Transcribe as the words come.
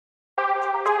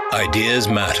Ideas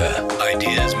matter.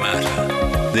 Ideas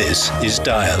matter. This is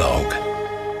Dialogue.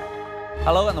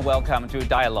 Hello and welcome to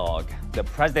Dialogue. The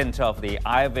president of the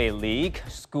Ivy League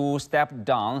school stepped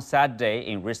down Saturday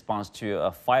in response to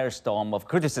a firestorm of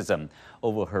criticism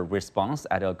over her response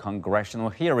at a congressional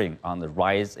hearing on the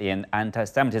rise in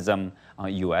anti-Semitism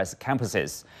on U.S.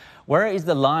 campuses. Where is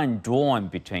the line drawn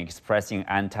between expressing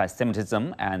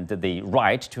anti-Semitism and the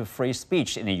right to free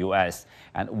speech in the U.S.?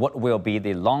 And what will be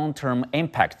the long-term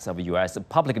impacts of U.S.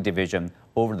 public division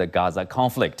over the Gaza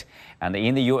conflict? And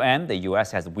in the UN, the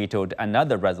U.S. has vetoed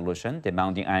another resolution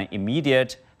demanding an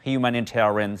immediate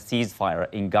humanitarian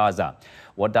ceasefire in Gaza.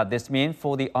 What does this mean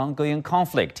for the ongoing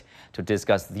conflict? To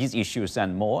discuss these issues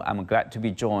and more, I'm glad to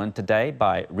be joined today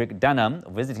by Rick Dunham,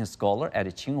 visiting scholar at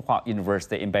Tsinghua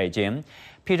University in Beijing,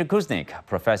 Peter Kuznick,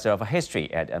 professor of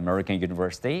history at American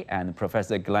University, and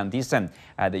Professor Glenn Deason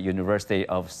at the University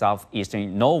of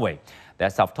Southeastern Norway.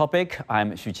 That's our topic.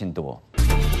 I'm Xu Qinduo.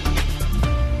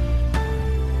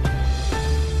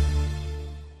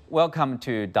 Welcome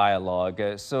to Dialogue.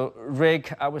 So,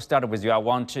 Rick, I will start with you. I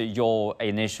want your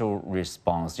initial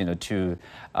response, to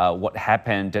what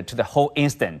happened, to the whole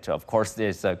incident. Of course,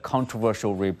 there's a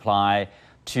controversial reply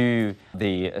to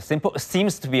the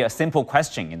seems to be a simple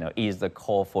question, is the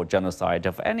call for genocide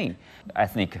of any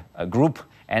ethnic group,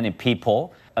 any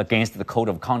people against the code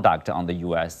of conduct on the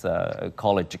U.S.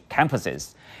 College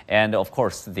campuses. And of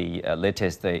course, the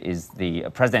latest is the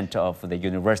president of the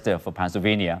University of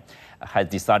Pennsylvania has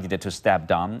decided to step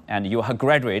down, and you are a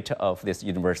graduate of this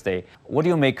university. What do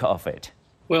you make of it?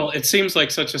 Well, it seems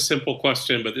like such a simple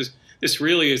question, but this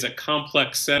really is a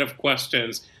complex set of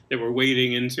questions that we're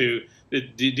wading into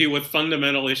that deal with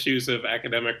fundamental issues of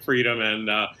academic freedom and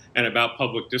about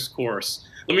public discourse.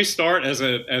 Let me start as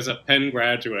a Penn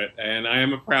graduate, and I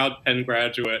am a proud Penn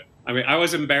graduate. I mean, I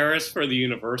was embarrassed for the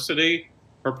university.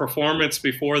 Her performance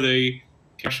before the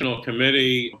congressional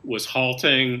committee was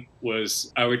halting,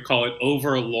 was, I would call it,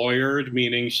 over-lawyered,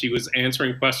 meaning she was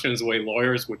answering questions the way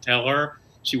lawyers would tell her.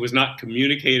 She was not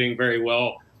communicating very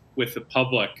well with the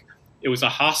public. It was a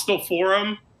hostile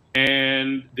forum,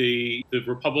 and the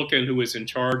Republican who was in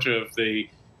charge of the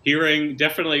hearing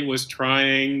definitely was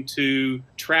trying to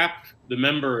trap the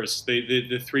members,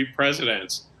 the three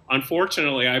presidents.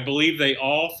 Unfortunately, I believe they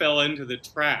all fell into the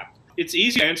trap. It's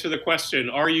easy to answer the question,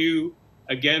 are you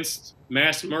against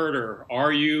mass murder?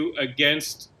 Are you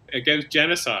against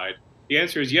genocide? The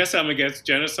answer is yes, I'm against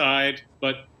genocide,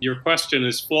 but your question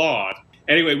is flawed.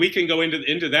 Anyway, we can go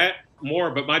into that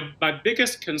more, but my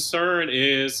biggest concern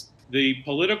is the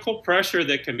political pressure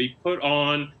that can be put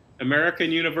on American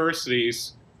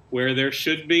universities where there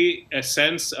should be a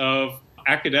sense of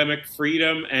academic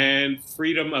freedom and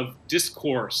freedom of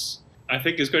discourse, I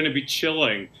think is going to be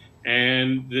chilling.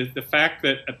 And the fact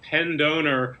that a Penn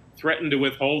donor threatened to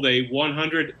withhold a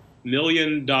 $100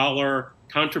 million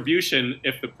contribution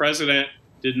if the president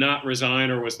did not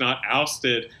resign or was not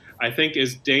ousted, I think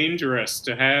is dangerous.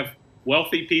 To have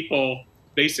wealthy people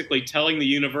basically telling the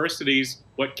universities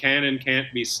what can and can't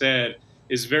be said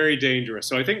is very dangerous.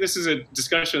 So I think this is a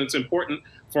discussion that's important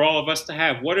for all of us to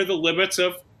have. What are the limits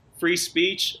of free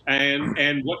speech,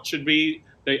 and what should be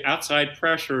the outside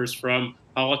pressures from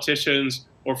politicians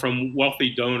or from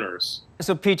wealthy donors?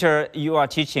 So, Peter, you are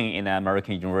teaching in the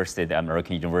American University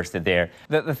there.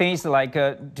 The thing is,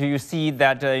 do you see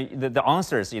that the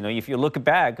answers, if you look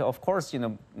back, of course,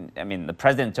 the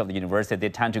president of the university, they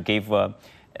tend to give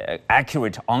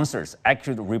accurate answers,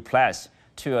 accurate replies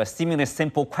to a seemingly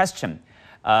simple question.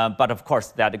 But of course,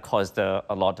 that caused a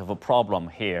lot of a problem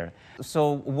here.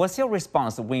 So what's your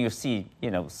response when you see,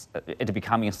 it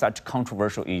becoming such a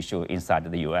controversial issue inside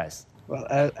the U.S.? Well,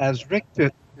 as Rick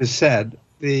has said,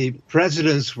 the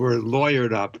presidents were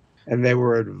lawyered up, and they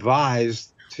were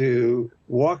advised to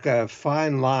walk a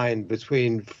fine line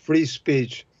between free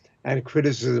speech and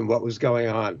criticism of what was going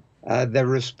on. Their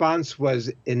response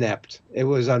was inept. It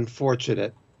was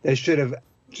unfortunate. They should have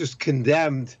just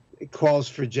condemned calls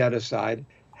for genocide.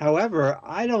 However,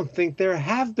 I don't think there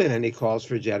have been any calls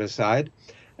for genocide,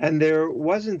 and there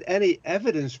wasn't any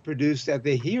evidence produced at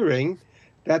the hearing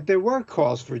that there were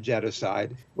calls for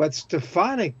genocide. What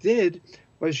Stefanik did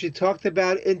was she talked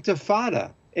about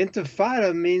intifada.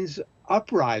 Intifada means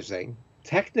uprising.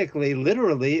 Technically,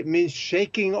 literally, it means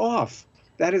shaking off.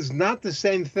 That is not the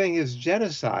same thing as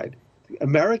genocide.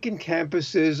 American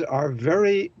campuses are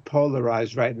very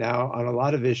polarized right now on a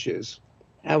lot of issues.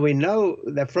 And we know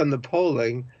that from the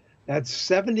polling that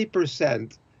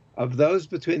 70% of those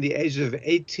between the ages of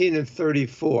 18 and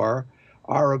 34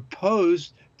 are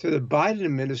opposed to the Biden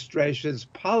administration's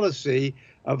policy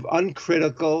of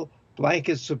uncritical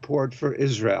blanket support for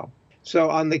Israel. So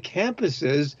on the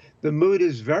campuses, the mood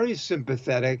is very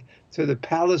sympathetic to the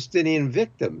Palestinian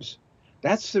victims.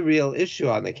 That's the real issue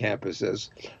on the campuses,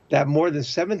 that more than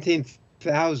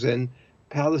 17,000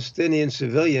 Palestinian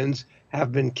civilians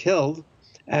have been killed,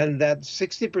 and that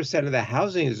 60% of the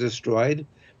housing is destroyed.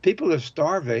 People are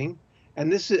starving,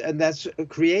 and that's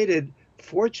created,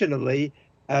 fortunately,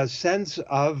 a sense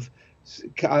of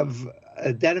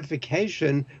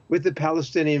identification with the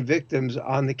Palestinian victims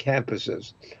on the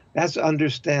campuses. That's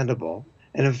understandable,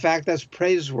 and in fact, that's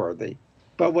praiseworthy.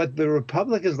 But what the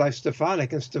Republicans like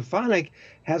Stefanik, and Stefanik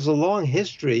has a long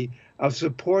history of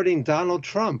supporting Donald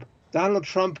Trump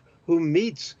who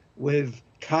meets with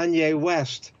Kanye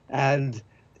West and,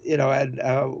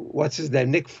 what's his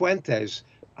name, Nick Fuentes,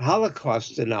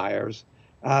 Holocaust deniers,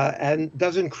 and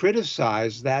doesn't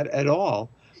criticize that at all,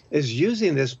 is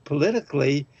using this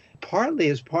politically, partly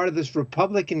as part of this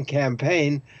Republican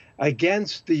campaign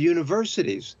against the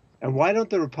universities. And why don't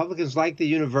the Republicans like the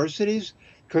universities?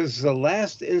 Because the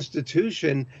last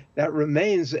institution that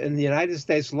remains in the United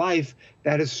States life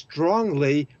that is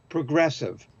strongly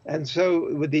progressive. And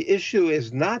so the issue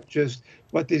is not just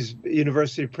what these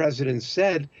university presidents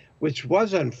said, which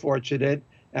was unfortunate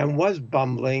and was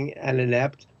bumbling and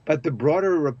inept, but the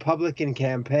broader Republican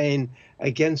campaign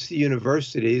against the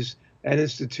universities, an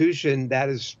institution that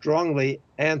is strongly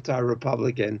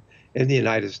anti-Republican in the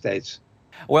United States.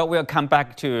 Well, we'll come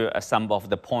back to some of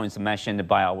the points mentioned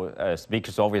by our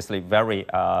speakers. Obviously, very,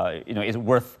 it's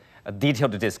worth a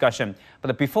detailed discussion.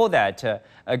 But before that,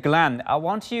 Glenn, I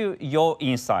want your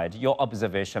insight, your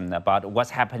observation about what's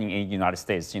happening in the United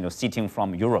States, sitting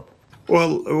from Europe.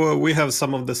 Well, we have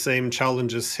some of the same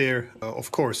challenges here, of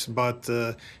course, but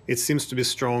it seems to be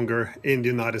stronger in the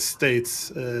United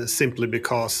States simply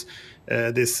because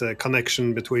this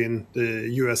connection between the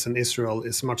U.S. and Israel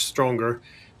is much stronger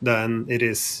than it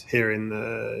is here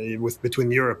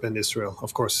between Europe and Israel.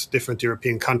 Of course, different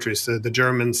European countries. The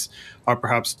Germans are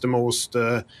perhaps the most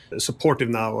supportive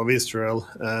now of Israel,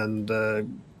 and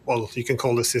well, you can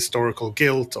call this historical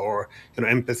guilt or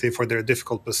empathy for their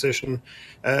difficult position.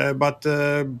 But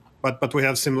we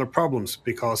have similar problems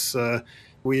because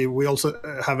we also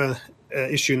have an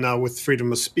issue now with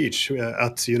freedom of speech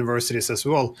at universities as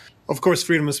well. Of course,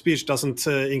 freedom of speech doesn't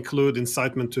include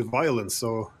incitement to violence,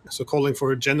 so calling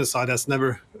for genocide has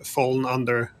never fallen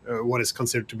under what is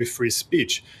considered to be free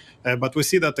speech. But we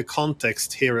see that the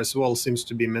context here as well seems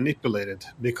to be manipulated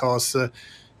because,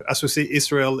 as we see,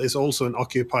 Israel is also an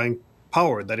occupying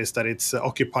power, that is, that it's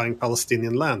occupying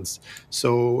Palestinian lands.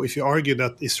 So if you argue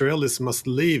that Israelis must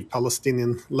leave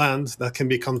Palestinian land, that can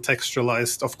be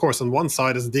contextualized, of course, on one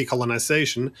side as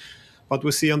decolonization, but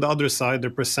we see on the other side they're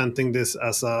presenting this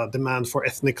as a demand for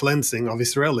ethnic cleansing of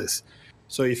Israelis.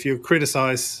 So if you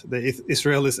criticize the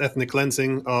Israelis' ethnic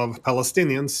cleansing of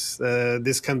Palestinians,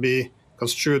 this can be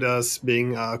construed as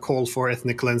being a call for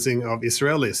ethnic cleansing of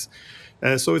Israelis.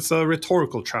 So it's a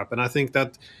rhetorical trap, and I think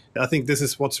this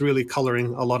is what's really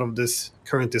coloring a lot of this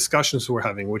current discussions we're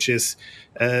having, which is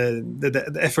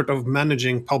the effort of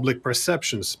managing public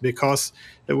perceptions, because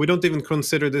we don't even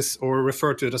consider this or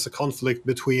refer to it as a conflict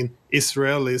between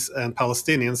Israelis and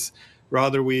Palestinians.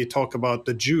 Rather, we talk about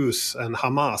the Jews and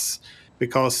Hamas,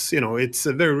 because it's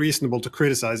very reasonable to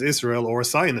criticize Israel or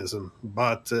Zionism,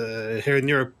 but here in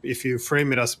Europe, if you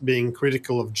frame it as being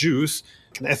critical of Jews,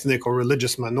 an ethnic or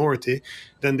religious minority,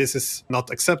 then this is not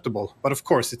acceptable. But of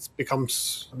course, it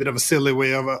becomes a bit of a silly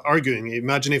way of arguing.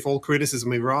 Imagine if all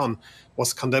criticism of Iran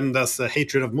was condemned as a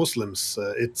hatred of Muslims.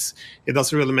 It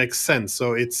doesn't really make sense.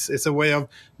 So it's a way of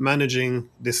managing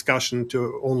discussion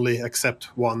to only accept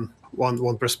one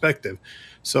perspective.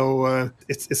 So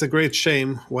it's a great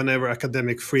shame whenever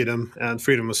academic freedom and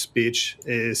freedom of speech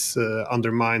is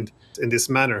undermined in this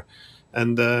manner.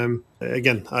 And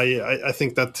again, I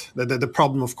think that the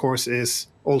problem, of course, is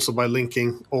also by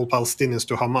linking all Palestinians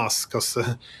to Hamas, because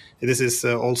this is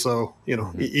also,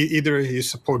 either you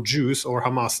support Jews or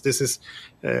Hamas. This is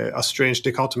a strange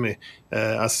dichotomy,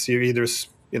 as you either,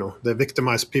 the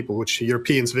victimized people, which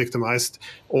Europeans victimized,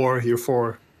 or you're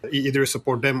for either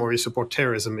support them or you support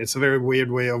terrorism. It's a very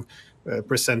weird way of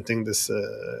presenting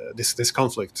this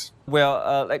conflict.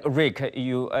 Well, like Rick,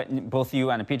 both you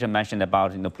and Peter mentioned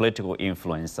about political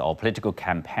influence or political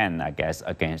campaign, I guess,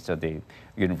 against the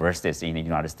universities in the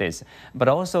United States. But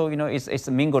also, it's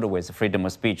mingled with freedom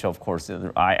of speech. Of course,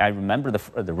 I remember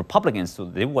the Republicans,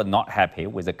 they were not happy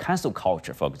with the cancel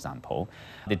culture, for example.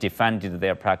 They defended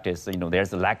their practice.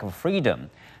 There's a lack of freedom.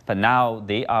 But now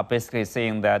they are basically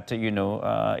saying that,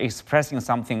 expressing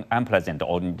something unpleasant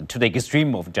or to the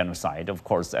extreme of genocide. Of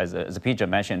course, as Peter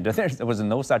mentioned, there was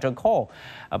no such a call.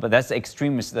 But that's the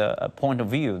extremist point of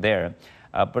view there.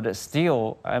 But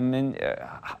still, I mean,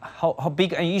 how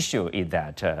big an issue is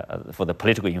that for the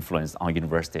political influence on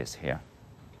universities here?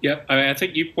 Yeah, I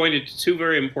think you pointed to two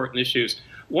very important issues.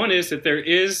 One is that there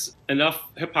is enough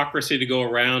hypocrisy to go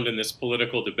around in this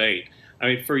political debate. I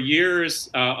mean, for years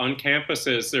on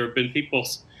campuses, there have been people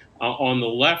on the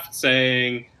left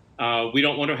saying, we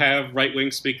don't want to have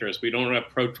right-wing speakers. We don't want to have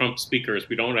pro-Trump speakers.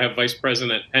 We don't want to have Vice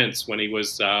President Pence when he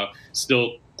was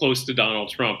still close to Donald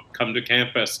Trump come to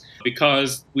campus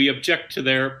because we object to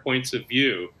their points of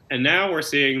view. And now we're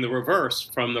seeing the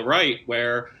reverse from the right,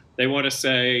 where they want to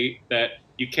say that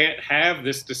you can't have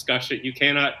this discussion. You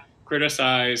cannot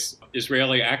criticize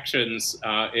Israeli actions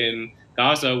in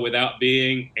Gaza without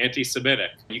being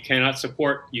anti-Semitic. You cannot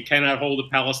hold a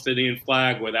Palestinian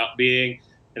flag without being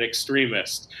an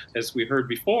extremist. As we heard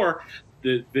before,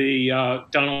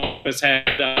 Donald Trump has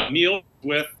had meals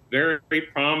with very, very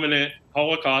prominent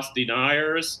Holocaust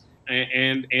deniers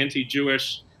and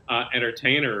anti-Jewish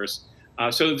entertainers.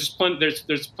 So there's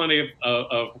plenty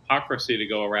of hypocrisy to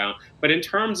go around. But in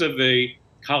terms of the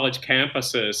college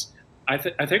campuses, I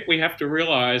think we have to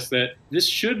realize that this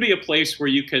should be a place where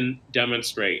you can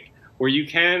demonstrate, where you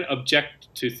can object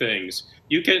to things.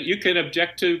 You can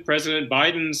object to President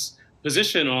Biden's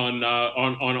position on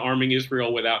arming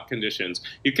Israel without conditions.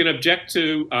 You can object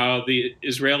to the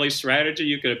Israeli strategy.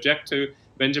 You can object to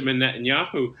Benjamin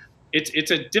Netanyahu.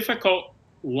 It's a difficult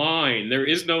line. There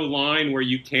is no line where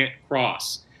you can't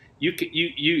cross. You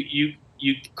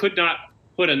could not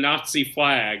put a Nazi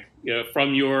flag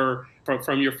from your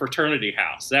fraternity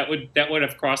house. That would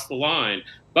have crossed the line.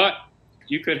 But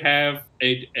you could have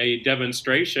a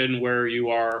demonstration where you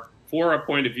are for a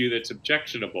point of view that's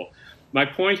objectionable. My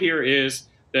point here is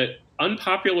that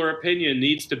unpopular opinion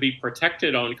needs to be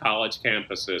protected on college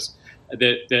campuses.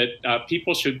 That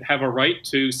people should have a right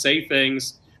to say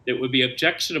things that would be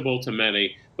objectionable to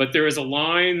many. But there is a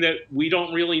line that we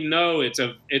don't really know. It's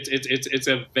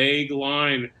a vague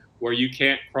line where you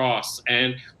can't cross.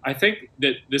 And I think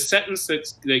that the sentence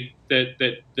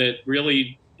that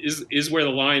really is where the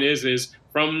line is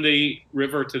from the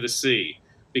river to the sea,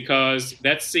 because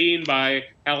that's seen by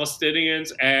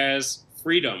Palestinians as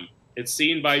freedom. It's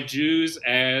seen by Jews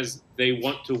as they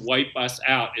want to wipe us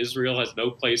out. Israel has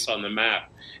no place on the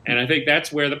map. And I think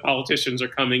that's where the politicians are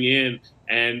coming in,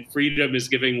 and freedom is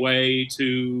giving way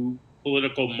to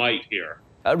political might here.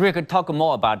 Rick, talk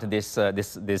more about this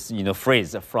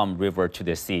phrase "from river to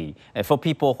the sea." And for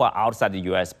people who are outside the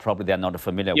U.S., probably they're not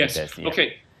familiar with this. Yes.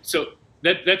 Okay. So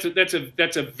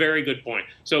that's a very good point.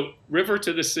 So river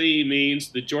to the sea means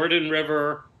the Jordan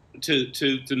River to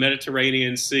the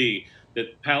Mediterranean Sea.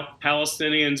 That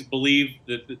Palestinians believe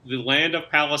that the land of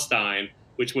Palestine,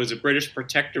 which was a British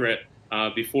protectorate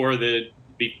before the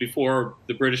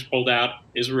British pulled out,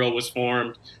 Israel was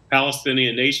formed.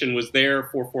 Palestinian nation was there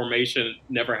for formation,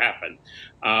 never happened.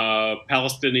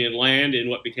 Palestinian land in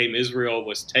what became Israel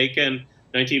was taken.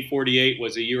 1948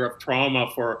 was a year of trauma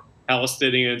for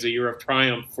Palestinians, a year of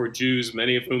triumph for Jews,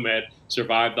 many of whom had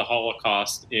survived the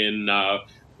Holocaust in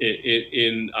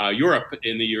Europe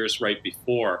in the years right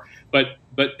before. But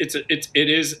it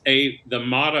is the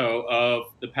motto of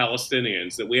the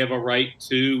Palestinians that we have a right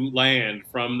to land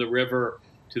from the river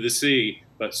to the sea.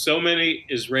 But so many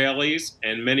Israelis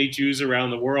and many Jews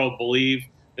around the world believe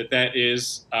that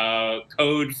is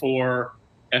code for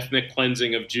ethnic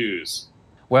cleansing of Jews.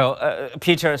 Well,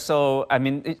 Peter, so I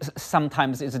mean,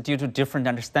 sometimes it's due to different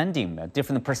understanding,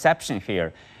 different perception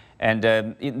here. And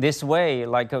in this way,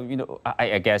 like,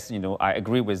 I guess, I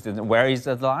agree with where is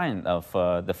the line of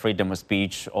the freedom of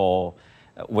speech, or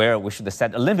where we should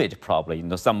set a limit, probably.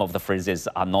 Some of the phrases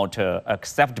are not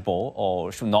acceptable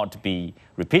or should not be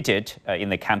repeated in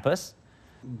the campus.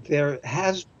 There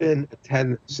has been a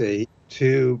tendency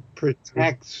to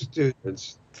protect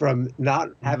students from not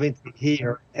having to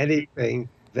hear anything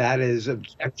that is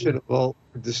objectionable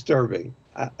or disturbing.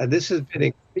 And this has been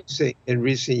increasing in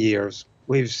recent years.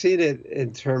 We've seen it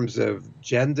in terms of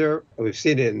gender. We've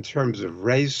seen it in terms of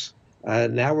race.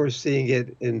 Now we're seeing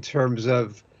it in terms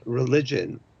of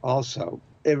religion also.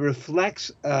 It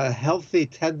reflects a healthy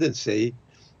tendency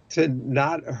to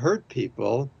not hurt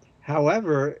people.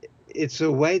 However, it's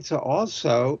a way to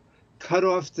also cut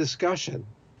off discussion.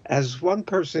 As one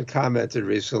person commented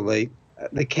recently,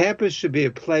 the campus should be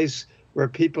a place where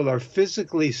people are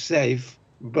physically safe,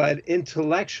 but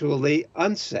intellectually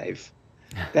unsafe.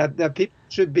 That people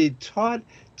should be taught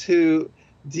to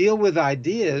deal with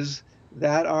ideas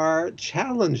that are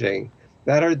challenging,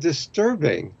 that are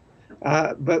disturbing.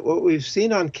 But what we've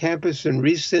seen on campus in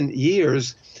recent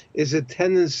years is a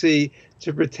tendency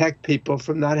to protect people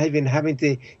from not having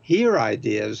to hear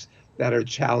ideas that are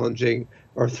challenging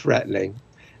or threatening.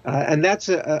 And that's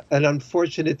an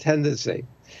unfortunate tendency.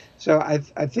 So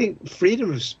I think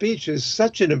freedom of speech is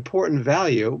such an important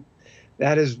value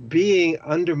that is being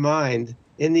undermined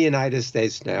in the United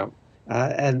States now.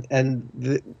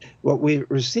 What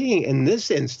we're seeing in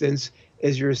this instance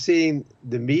is you're seeing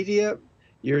the media,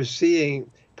 you're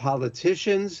seeing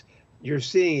politicians, you're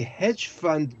seeing hedge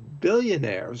fund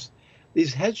billionaires,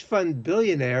 these hedge fund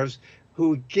billionaires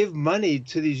who give money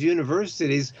to these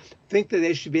universities think that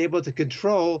they should be able to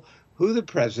control who the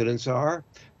presidents are,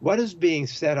 what is being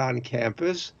said on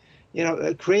campus,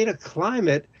 create a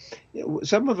climate.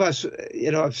 Some of us,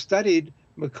 have studied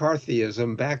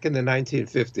McCarthyism back in the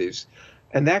 1950s,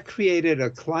 and that created a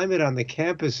climate on the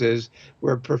campuses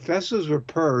where professors were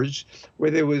purged,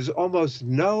 where there was almost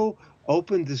no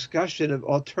open discussion of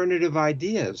alternative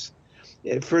ideas.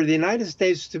 For the United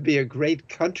States to be a great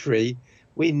country,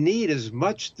 we need as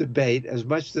much debate, as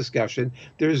much discussion.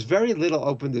 There is very little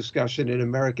open discussion in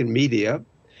American media.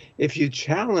 If you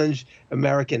challenge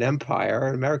American empire,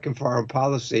 American foreign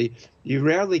policy, you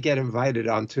rarely get invited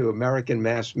onto American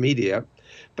mass media.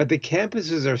 But the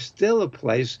campuses are still a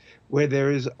place where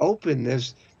there is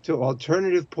openness to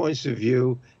alternative points of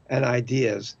view and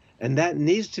ideas. And that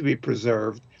needs to be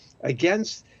preserved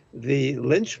against the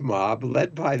lynch mob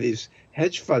led by these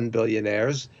hedge fund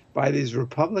billionaires, by these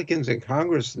Republicans in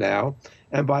Congress now,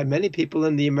 and by many people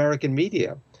in the American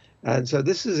media. And so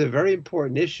this is a very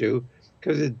important issue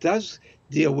because it does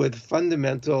deal with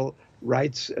fundamental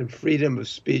rights and freedom of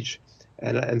speech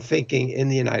and thinking in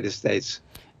the United States.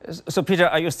 So, Peter,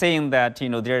 are you saying that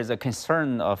there is a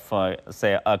concern of,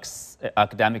 say,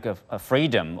 academic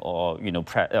freedom or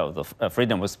the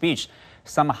freedom of speech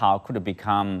somehow could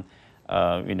become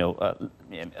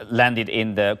land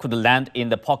in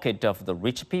the pocket of the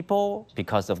rich people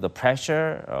because of the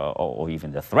pressure or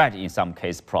even the threat in some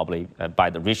case probably by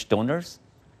the rich donors?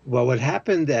 Well, what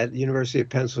happened at the University of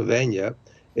Pennsylvania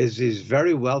is these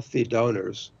very wealthy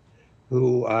donors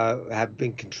who have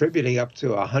been contributing up to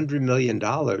 $100 million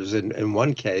in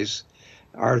one case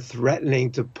are threatening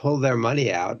to pull their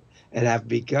money out and have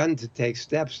begun to take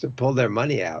steps to pull their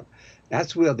money out.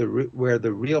 That's where the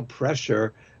real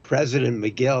pressure President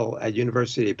McGill at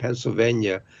University of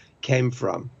Pennsylvania came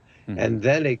from. Mm-hmm. And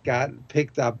then it got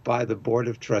picked up by the Board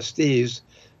of Trustees,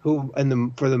 who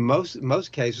for the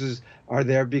most cases are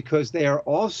there because they are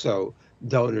also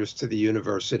donors to the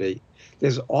university.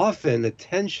 There's often a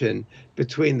tension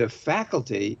between the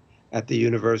faculty at the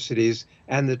universities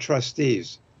and the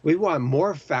trustees. We want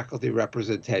more faculty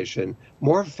representation,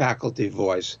 more faculty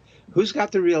voice. Who's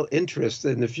got the real interest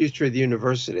in the future of the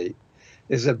university?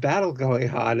 There's a battle going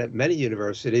on at many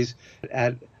universities.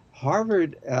 At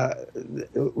Harvard,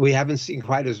 we haven't seen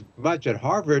quite as much. At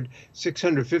Harvard,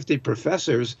 650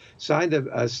 professors signed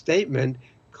a statement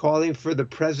calling for the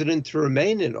president to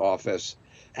remain in office.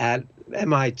 At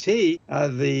MIT,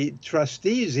 the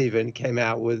trustees even came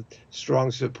out with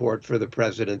strong support for the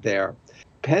president there.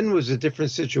 Penn was a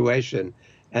different situation,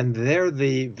 and they're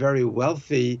the very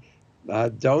wealthy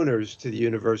donors to the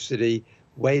university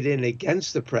weighed in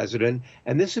against the president.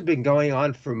 And this had been going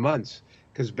on for months,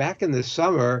 because back in the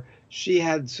summer, she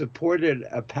had supported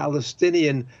a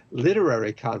Palestinian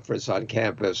literary conference on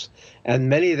campus, and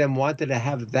many of them wanted to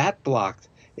have that blocked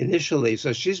initially.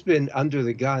 So she's been under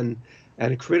the gun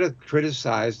and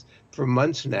criticized for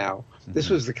months now. Mm-hmm. This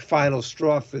was the final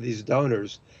straw for these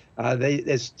donors.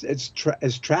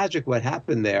 It's tragic what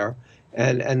happened there,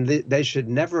 and they should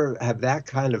never have that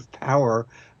kind of power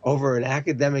over an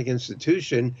academic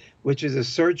institution, which is a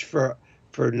search for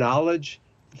knowledge,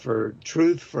 for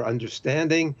truth, for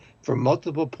understanding, for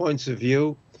multiple points of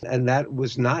view. And that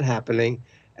was not happening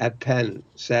at Penn,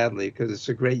 sadly, because it's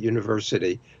a great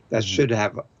university that should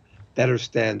have better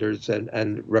standards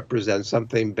and represent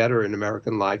something better in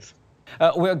American life.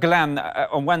 Well, Glenn,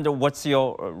 I wonder what's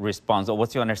your response or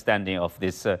what's your understanding of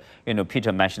this,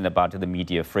 Peter mentioned about the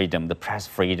media freedom, the press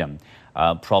freedom.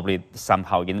 Probably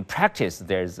somehow in practice,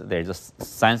 there's a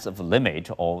sense of limit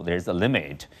or there's a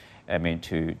limit,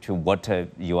 to what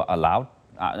you are allowed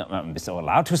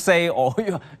to say or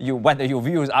whether your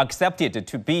views are accepted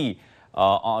to be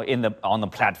on the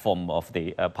platform of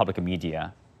the public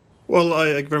media. Well,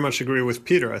 I very much agree with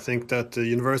Peter. I think that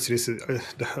universities,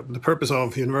 the purpose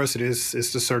of universities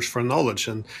is to search for knowledge,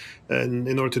 and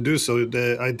in order to do so,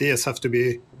 the ideas have to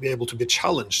be able to be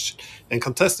challenged and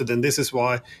contested. And this is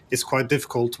why it's quite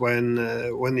difficult when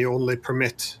you only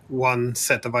permit one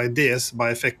set of ideas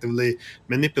by effectively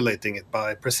manipulating it,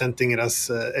 by presenting it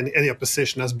as any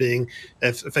opposition as being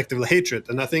effectively hatred.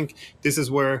 And I think this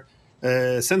is where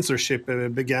censorship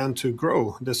began to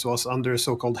grow. This was under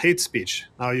so-called hate speech.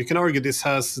 Now, you can argue this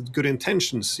has good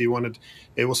intentions.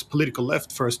 It was political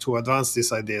left first who advanced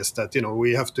these ideas that,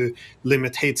 we have to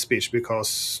limit hate speech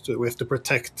because we have to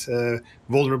protect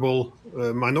vulnerable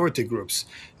minority groups.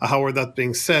 However, that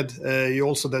being said, you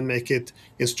also then make it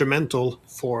instrumental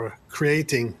for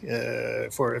creating,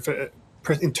 for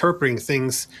interpreting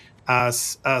things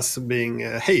as being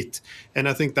hate. And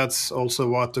I think that's also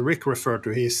what Rick referred to.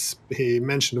 He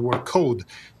mentioned the word code,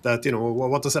 that,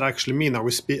 what does it actually mean?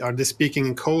 Are they speaking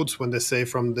in codes when they say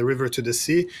from the river to the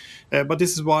sea? But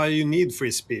this is why you need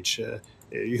free speech.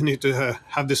 You need to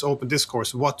have this open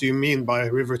discourse. What do you mean by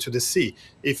river to the sea?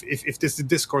 If this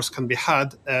discourse can be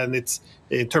had and it's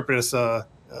interpreted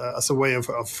as a way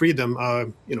of freedom,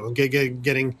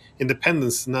 getting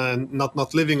independence,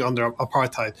 not living under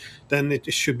apartheid, then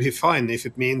it should be fine. If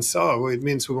it means it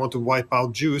means we want to wipe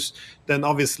out Jews, then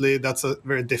obviously that's a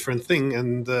very different thing,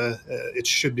 and it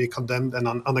should be condemned and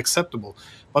unacceptable.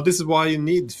 But this is why you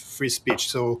need free speech,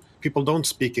 so people don't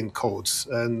speak in codes.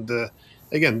 And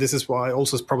again, this is why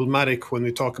also it's problematic when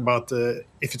we talk about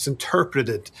if it's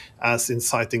interpreted as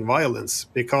inciting violence,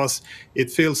 because it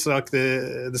feels like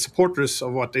the supporters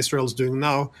of what Israel is doing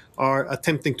now are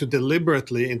attempting to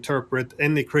deliberately interpret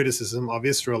any criticism of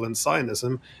Israel and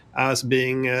Zionism as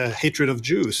being hatred of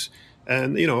Jews.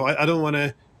 And I don't want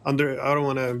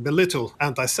to belittle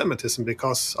anti-Semitism,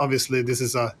 because obviously this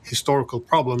is a historical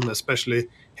problem, especially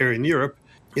here in Europe.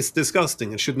 It's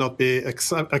disgusting. It should not be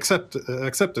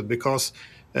accepted, because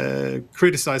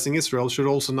criticizing Israel should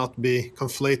also not be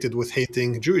conflated with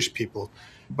hating Jewish people.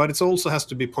 But it also has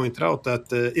to be pointed out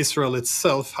that Israel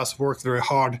itself has worked very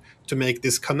hard to make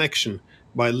this connection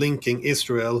by linking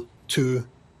Israel to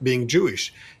being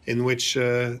Jewish, in which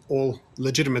all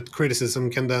legitimate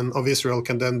criticism of Israel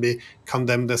can then be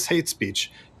condemned as hate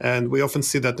speech. And we often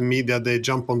see that the media, they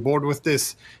jump on board with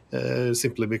this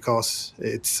simply because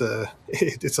it's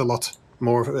a lot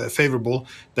more favorable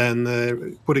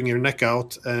than putting your neck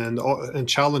out and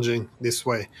challenging this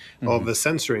way of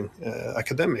censoring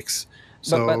academics.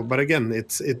 So, but again,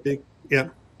 yeah.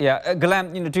 Yeah,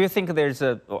 Glenn, do you think there's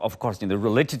of course,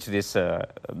 related to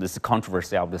this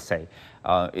controversy, I would say,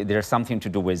 there's something to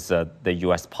do with the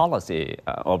U.S. policy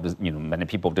of, many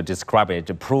people would describe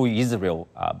it pro-Israel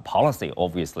policy,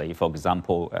 obviously. For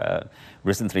example,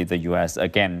 recently the U.S.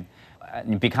 again,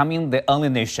 becoming the only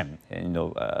nation,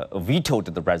 vetoed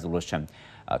the resolution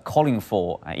calling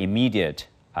for an immediate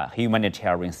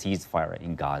humanitarian ceasefire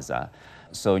in Gaza.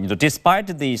 So, despite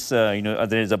this,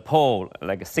 there's a poll,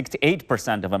 like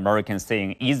 68% of Americans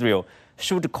saying Israel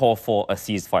should call for a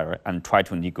ceasefire and try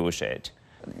to negotiate.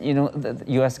 The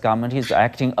U.S. government is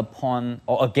acting upon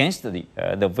or against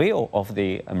the will of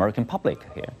the American public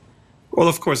here. Well,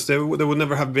 of course, there would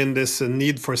never have been this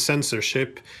need for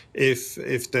censorship if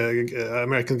the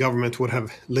American government would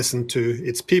have listened to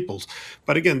its peoples.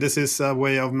 But again, this is a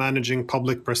way of managing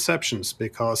public perceptions,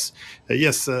 because,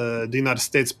 yes, the United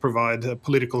States provide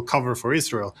political cover for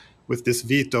Israel with this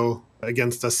veto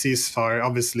against a ceasefire,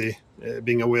 obviously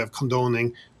being a way of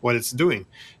condoning what it's doing.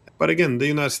 But again, the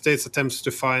United States attempts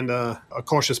to find a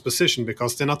cautious position,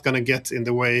 because they're not going to get in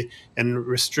the way and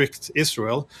restrict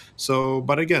Israel. So,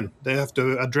 but again, they have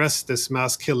to address this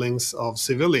mass killings of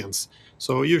civilians.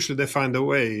 So usually they find a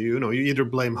way. You either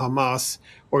blame Hamas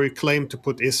or you claim to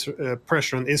put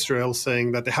pressure on Israel,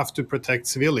 saying that they have to protect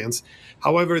civilians.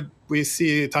 However, we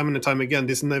see time and time again,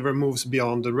 this never moves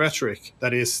beyond the rhetoric.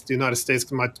 That is, the United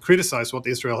States might criticize what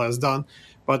Israel has done,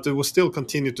 but it will still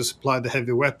continue to supply the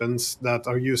heavy weapons that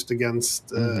are used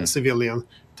against civilian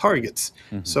targets.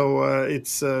 So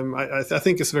I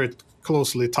think it's very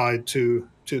closely tied to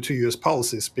U.S.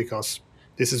 policies, because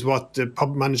this is what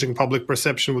managing public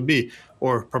perception would be,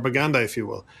 or propaganda, if you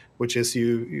will, which is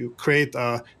you create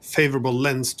a favorable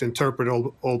lens to interpret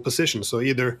all positions. So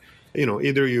either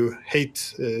you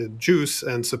hate Jews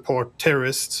and support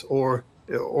terrorists, or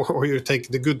you take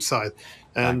the good side.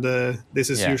 And this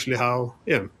is usually how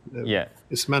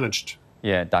it's managed.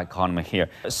 Yeah, dichotomy here.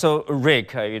 So,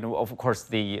 Rick, of course,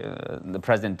 the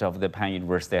president of the Penn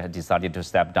University has decided to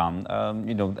step down.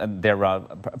 There are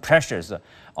pressures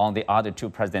on the other two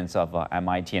presidents of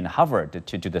MIT and Harvard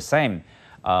to do the same.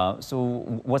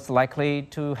 So, what's likely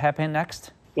to happen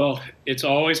next? Well, it's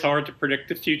always hard to predict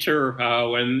the future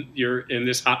when you're in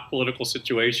this hot political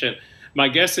situation. My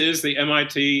guess is the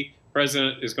MIT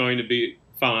president is going to be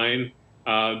fine.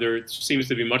 There seems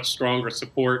to be much stronger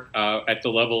support at the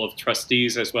level of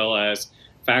trustees as well as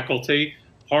faculty.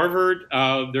 Harvard,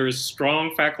 there is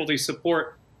strong faculty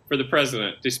support for the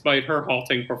president, despite her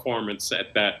halting performance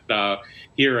at that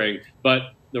hearing.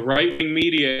 But the right-wing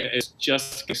media is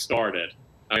just getting started.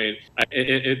 I mean,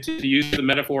 to use the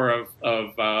metaphor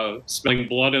of smelling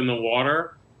blood in the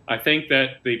water, I think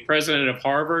that the president of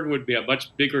Harvard would be a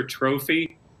much bigger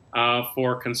trophy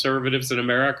for conservatives in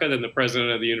America than the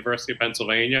president of the University of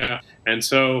Pennsylvania. And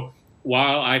so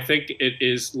while I think it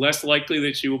is less likely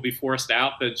that she will be forced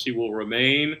out than she will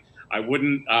remain, I would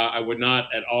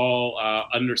not at all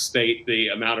understate the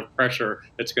amount of pressure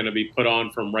that's going to be put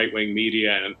on from right-wing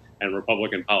media and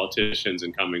Republican politicians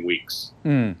in coming weeks.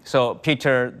 So,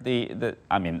 Peter,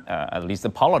 at least the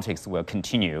politics will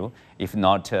continue, if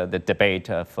not the debate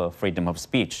for freedom of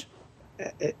speech.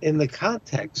 In the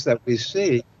context that we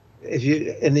see, if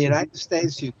you in the United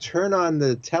States, you turn on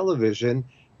the television,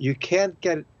 you can't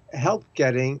help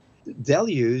getting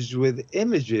deluged with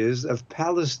images of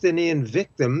Palestinian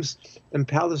victims and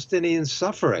Palestinian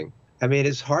suffering. I mean,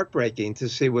 it's heartbreaking to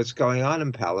see what's going on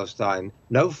in Palestine.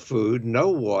 No food, no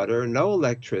water, no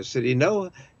electricity,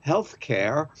 no health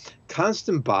care,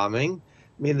 constant bombing.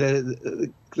 I mean,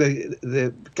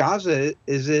 the Gaza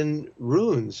is in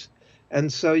ruins.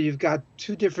 And so you've got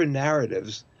two different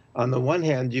narratives. On the one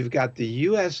hand, you've got the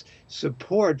U.S.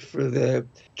 support for the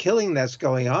killing that's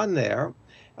going on there.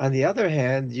 On the other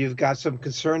hand, you've got some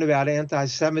concern about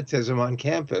anti-Semitism on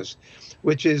campus,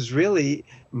 which is really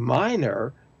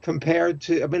minor compared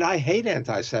to, I mean, I hate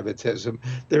anti-Semitism.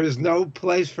 There is no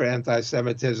place for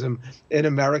anti-Semitism in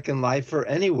American life or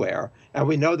anywhere. And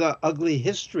we know the ugly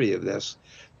history of this.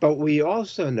 But we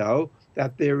also know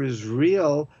that there is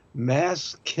real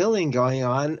mass killing going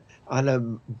on a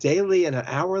daily and an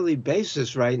hourly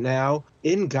basis right now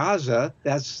in Gaza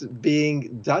that's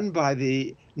being done by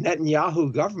the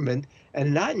Netanyahu government.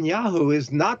 And Netanyahu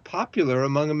is not popular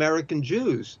among American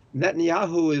Jews.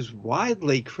 Netanyahu is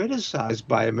widely criticized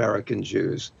by American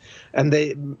Jews. And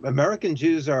American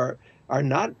Jews are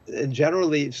not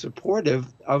generally supportive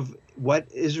of what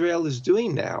Israel is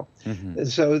doing now. And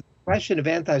so the question of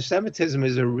anti-Semitism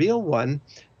is a real one,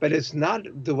 but it's not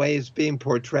the way it's being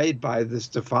portrayed by the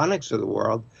Stefanic's of the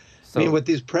world. So, I mean, what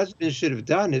these presidents should have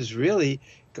done is really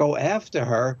go after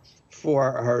her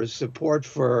for her support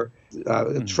for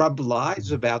Trump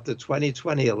lies about the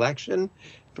 2020 election,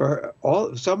 for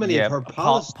so many of her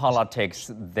policies.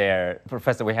 Politics there.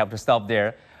 Professor, we have to stop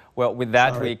there. Well, with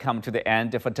that, we come to the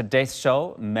end of today's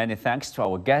show. Many thanks to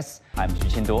our guests. I'm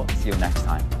Xu Qinduo. See you next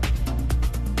time.